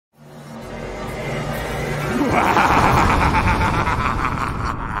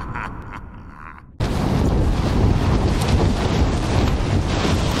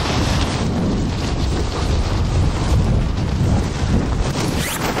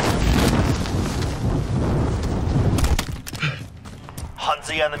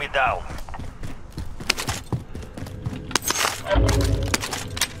Hunt the enemy down.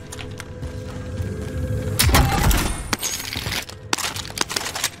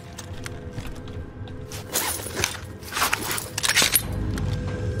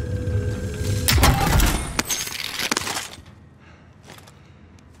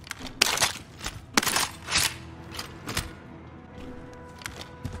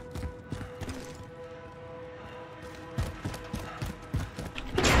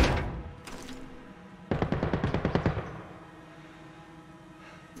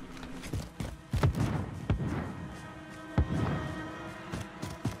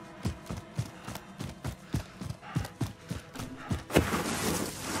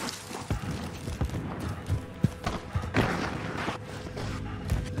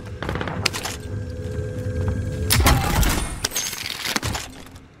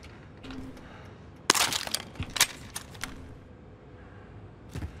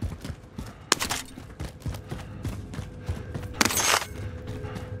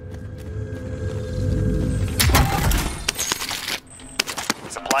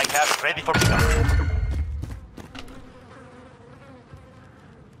 Supply cache ready for pickup.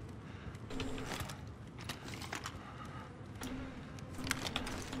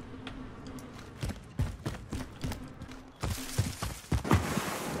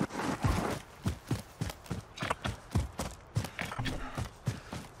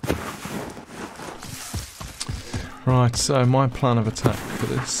 Right, so my plan of attack for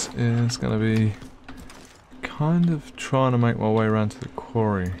this is going to be kind of trying to make my way around to the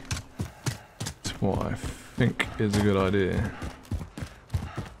quarry. It's what I think is a good idea.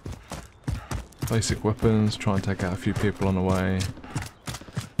 Basic weapons, try and take out a few people on the way.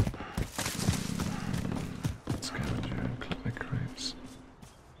 Scavenger and collect my crates.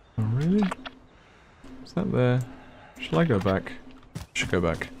 Oh really? Is that there? Shall I go back? Should go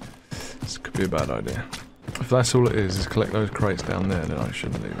back. This could be a bad idea. If that's all it is collect those crates down there, then I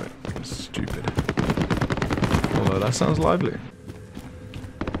shouldn't leave it. That's stupid. Although that sounds lively.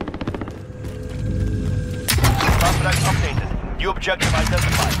 Contract updated. New objective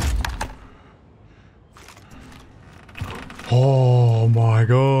identified. Oh my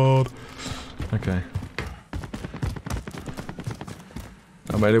god. Okay.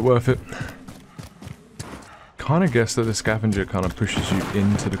 I made it worth it. Kind of guess that the scavenger kind of pushes you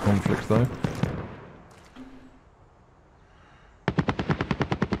into the conflict though.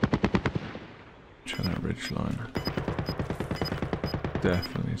 Line.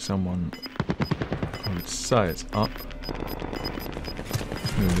 Definitely someone, I would say it's up.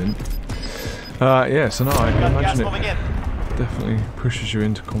 Moving. Yeah, so no, I can imagine it definitely pushes you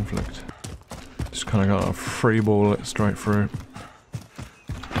into conflict. Just kind of got to free ball it straight through.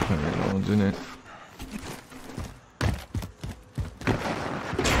 Don't think no one's in it.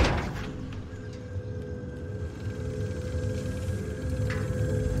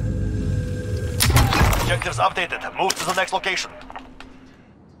 Objectives updated. Move to the next location.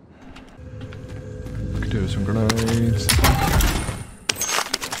 Could do with some grenades.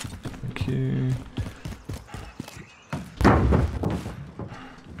 Thank you.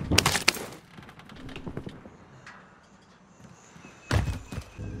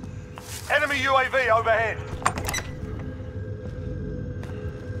 Enemy UAV overhead.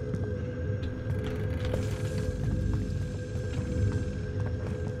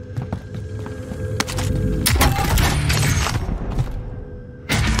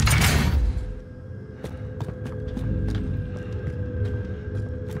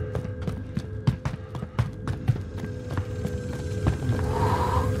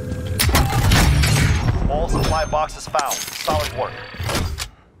 Boxes found. Solid work.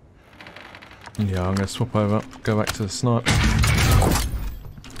 Yeah, I'm gonna swap over, go back to the snipe.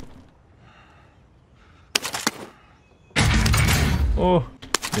 Oh,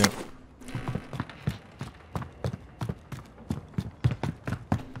 yeah.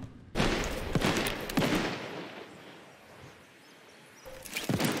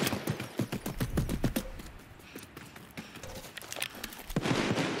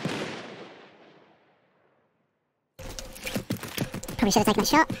 Probably should have taken that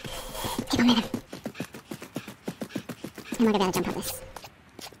shot. Keep on moving. I'm not gonna be able to jump up this.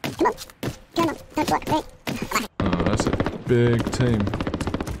 Come on. Come on. Don't block me. Oh, that's a big team.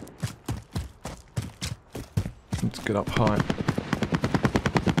 Let's get up high.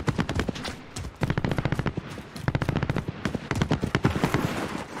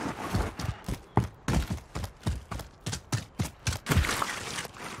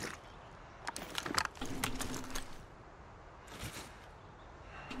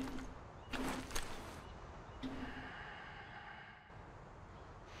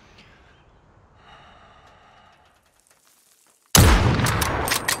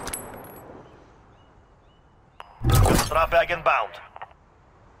 Drop bag inbound.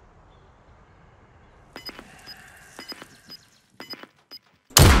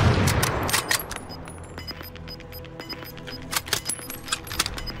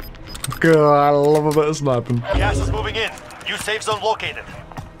 God, I love a bit of sniping. Gas is moving in. New safe zone located.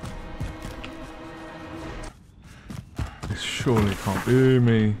 It surely can't be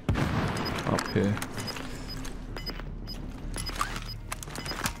me up here.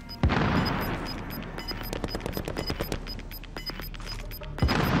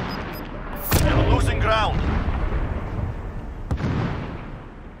 You're losing ground.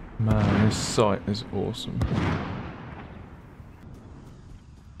 Man, this sight is awesome.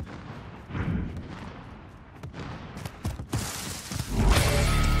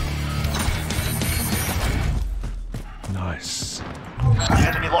 Nice. The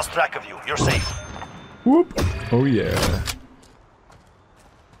enemy lost track of you. You're safe. Whoop! Oh yeah.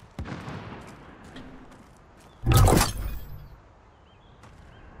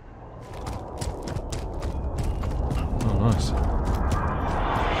 Oh, nice.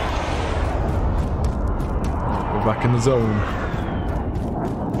 Right, we're back in the zone.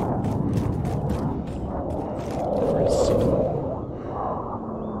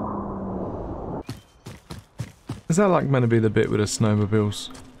 Is that like meant to be the bit with the snowmobiles?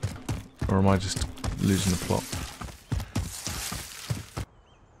 Or am I just losing the plot?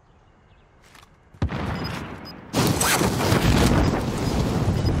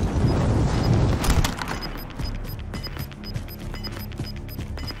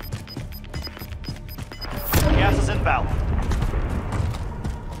 Gas is inbound.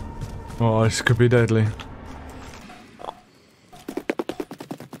 Oh, this could be deadly.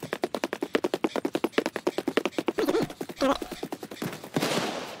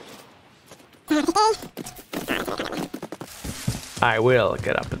 I will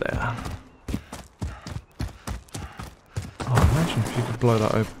get up there. Oh, imagine if you could blow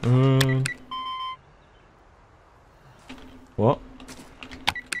that open. What?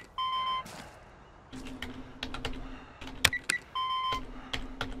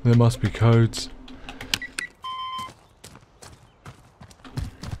 There must be codes.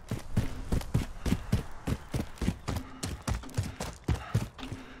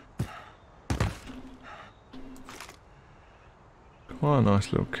 Quite a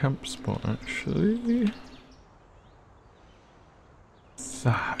nice little camp spot, actually.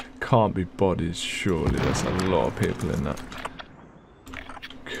 That can't be bodies, surely. There's a lot of people in that.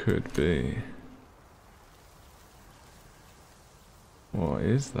 Could be. What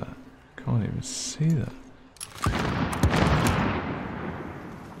is that? Can't even see that.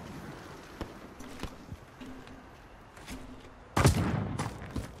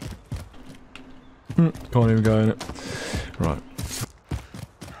 Can't even go in it. Right.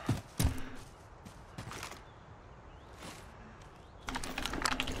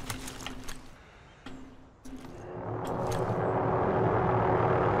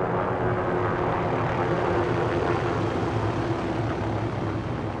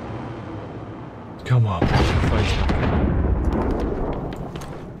 Come on.